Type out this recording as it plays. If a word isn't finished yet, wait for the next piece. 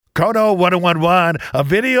Kono 1011, a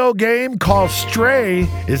video game called Stray,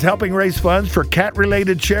 is helping raise funds for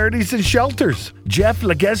cat-related charities and shelters. Jeff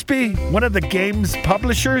Legespi, one of the game's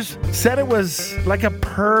publishers, said it was like a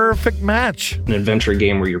perfect match. An adventure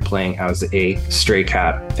game where you're playing as a stray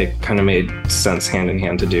cat. It kind of made sense hand in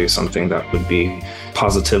hand to do something that would be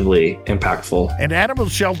positively impactful. And animal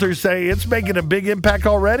shelters say it's making a big impact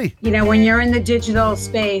already. You know, when you're in the digital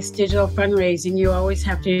space, digital fundraising, you always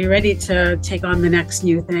have to be ready to take on the next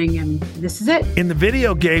new thing, and this is it. In the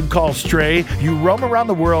video game called Stray, you roam around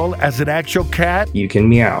the world as an actual cat. You can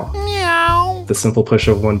meow. Meow. The simple push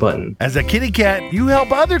of one button. As a kitty cat, you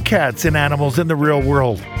help other cats and animals in the real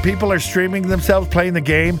world. People are streaming themselves playing the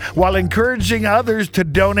game while encouraging others to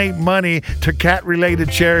donate money to cat-related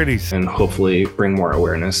charities. And hopefully bring more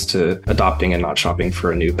awareness to adopting and not shopping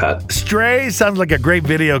for a new pet. Stray sounds like a great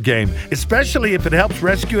video game, especially if it helps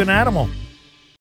rescue an animal.